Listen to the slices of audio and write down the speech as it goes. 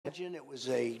It was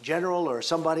a general or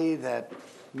somebody that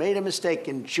made a mistake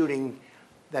in shooting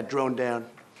that drone down.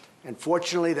 And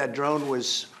fortunately, that drone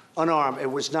was unarmed. It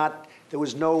was not, there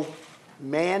was no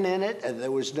man in it, and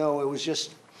there was no, it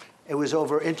was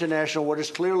over international waters,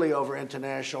 clearly over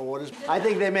international waters. I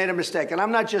think they made a mistake. And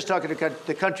I'm not just talking to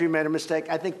the country made a mistake.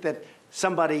 I think that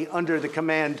somebody under the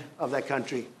command of that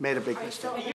country made a big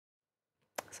mistake.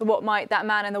 So what might that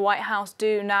man in the White House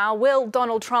do now? Will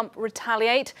Donald Trump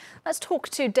retaliate? Let's talk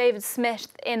to David Smith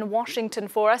in Washington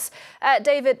for us.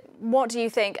 David, what do you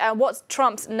think? What's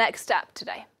Trump's next step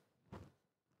today?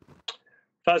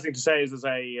 First thing to say is there's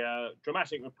a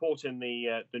dramatic report in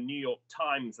the New York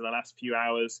Times in the last few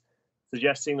hours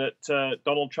suggesting that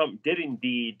Donald Trump did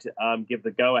indeed give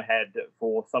the go-ahead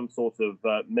for some sort of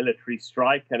military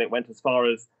strike, and it went as far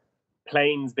as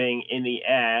planes being in the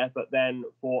air, but then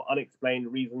for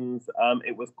unexplained reasons,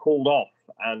 it was called off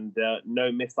and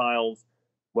no missiles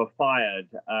were fired.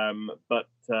 But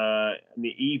in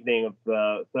the evening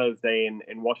of Thursday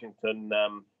in Washington,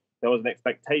 there was an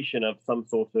expectation of some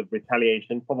sort of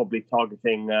retaliation, probably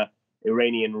targeting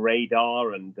Iranian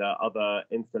radar and other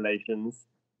installations.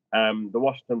 The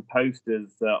Washington Post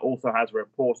also has a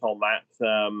report on that,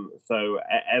 so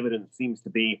evidence seems to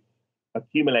be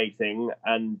accumulating,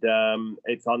 and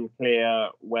it's unclear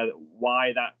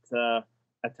why that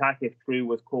attack, if true,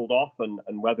 was called off, and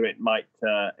whether it might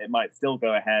still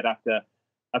go ahead after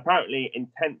apparently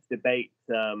intense debate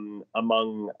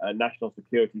among national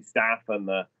security staff and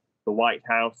the White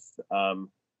House.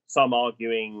 Some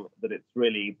arguing that it's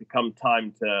really become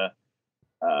time to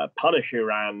punish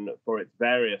Iran for its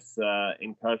various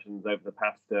incursions over the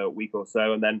past week or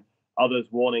so, and then others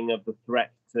warning of the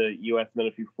threat to U.S.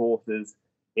 military forces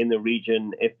in the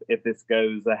region if this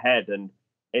goes ahead. And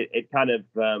it kind of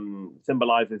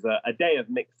symbolizes a day of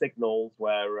mixed signals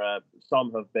where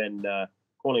some have been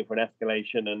calling for an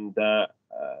escalation, and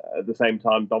at the same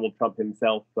time, Donald Trump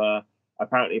himself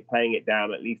apparently playing it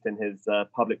down, at least in his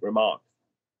public remarks.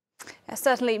 Yeah,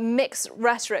 certainly mixed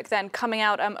rhetoric then coming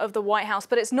out of the White House,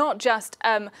 but it's not just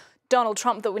Donald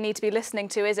Trump that we need to be listening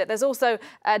to, is it? There's also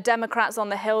Democrats on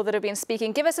the Hill that have been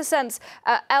speaking. Give us a sense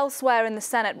elsewhere in the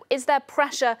Senate. Is there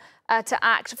pressure to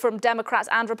act from Democrats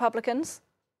and Republicans?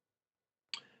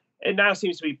 It now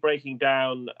seems to be breaking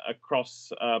down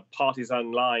across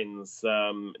partisan lines,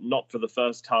 not for the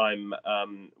first time.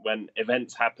 When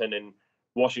events happen in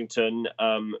Washington,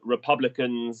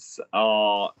 Republicans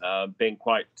are being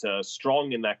quite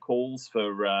strong in their calls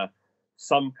for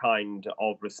some kind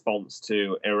of response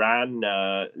to Iran.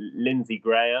 Lindsey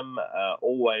Graham,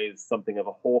 always something of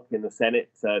a hawk in the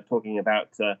Senate, talking about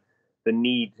the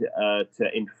need to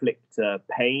inflict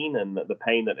pain, and the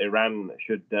pain that Iran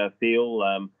should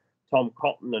feel. Tom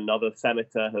Cotton, another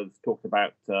senator, has talked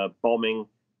about bombing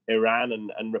Iran,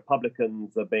 and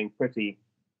Republicans are being pretty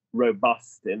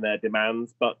robust in their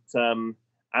demands. But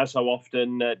as so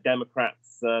often,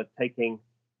 Democrats taking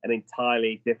an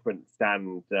entirely different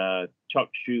stand. Chuck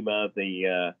Schumer,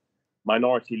 the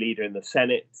minority leader in the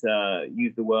Senate,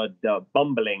 used the word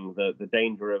bumbling, the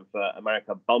danger of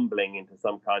America bumbling into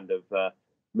some kind of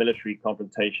military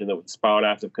confrontation that would spiral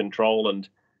out of control. And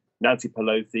Nancy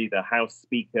Pelosi, the House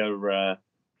Speaker,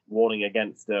 warning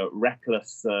against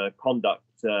reckless conduct.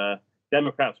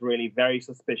 Democrats really very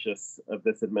suspicious of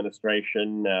this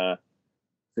administration,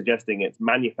 suggesting it's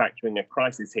manufacturing a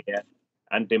crisis here,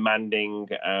 and demanding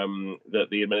that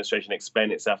the administration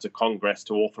explain itself to Congress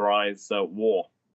to authorize war.